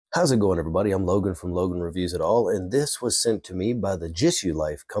How's it going, everybody? I'm Logan from Logan Reviews It All, and this was sent to me by the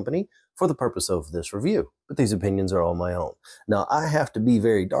JISULIFE company for the purpose of this review, but these opinions are all my own. Now, I have to be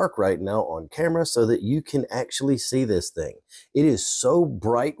very dark right now on camera so that you can actually see this thing. It is so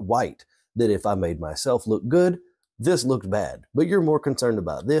bright white that if I made myself look good, this looked bad, but you're more concerned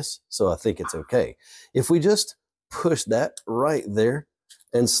about this, so I think it's okay. If we just push that right there,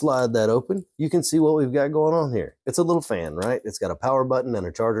 and slide that open, you can see what we've got going on here. It's a little fan, right? It's got a power button and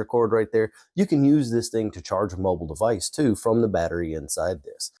a charger cord right there. You can use this thing to charge a mobile device too from the battery inside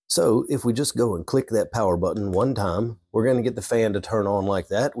this. So if we just go and click that power button one time, we're going to get the fan to turn on like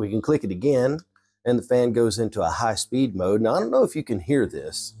that. We can click it again and the fan goes into a high speed mode. Now, I don't know if you can hear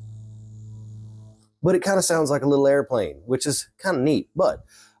this, but it kind of sounds like a little airplane, which is kind of neat. But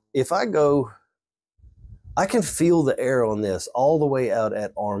if I go, I can feel the air on this all the way out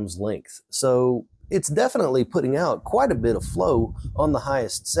at arm's length. So it's definitely putting out quite a bit of flow on the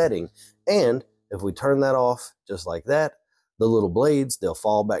highest setting. And if we turn that off just like that, the little blades, they'll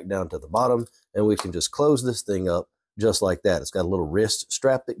fall back down to the bottom and we can just close this thing up just like that. It's got a little wrist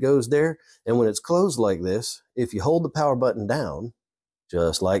strap that goes there. And when it's closed like this, if you hold the power button down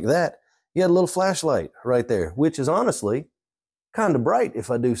just like that, you got a little flashlight right there, which is honestly kind of bright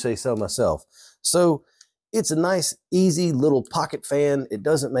if I do say so myself. So it's a nice, easy little pocket fan. It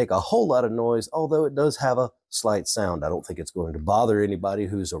doesn't make a whole lot of noise, although it does have a slight sound. I don't think it's going to bother anybody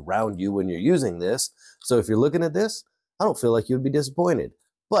who's around you when you're using this. So if you're looking at this, I don't feel like you'd be disappointed.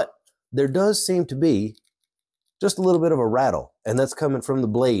 But there does seem to be just a little bit of a rattle, and that's coming from the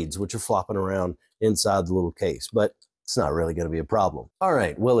blades, which are flopping around inside the little case. But it's not really going to be a problem. All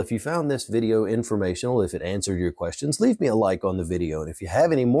right, well, if you found this video informational, if it answered your questions, leave me a like on the video. And if you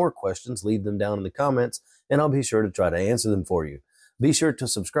have any more questions, leave them down in the comments, and I'll be sure to try to answer them for you. Be sure to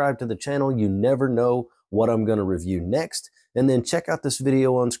subscribe to the channel. You never know what I'm going to review next. And then check out this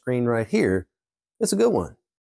video on screen right here. It's a good one.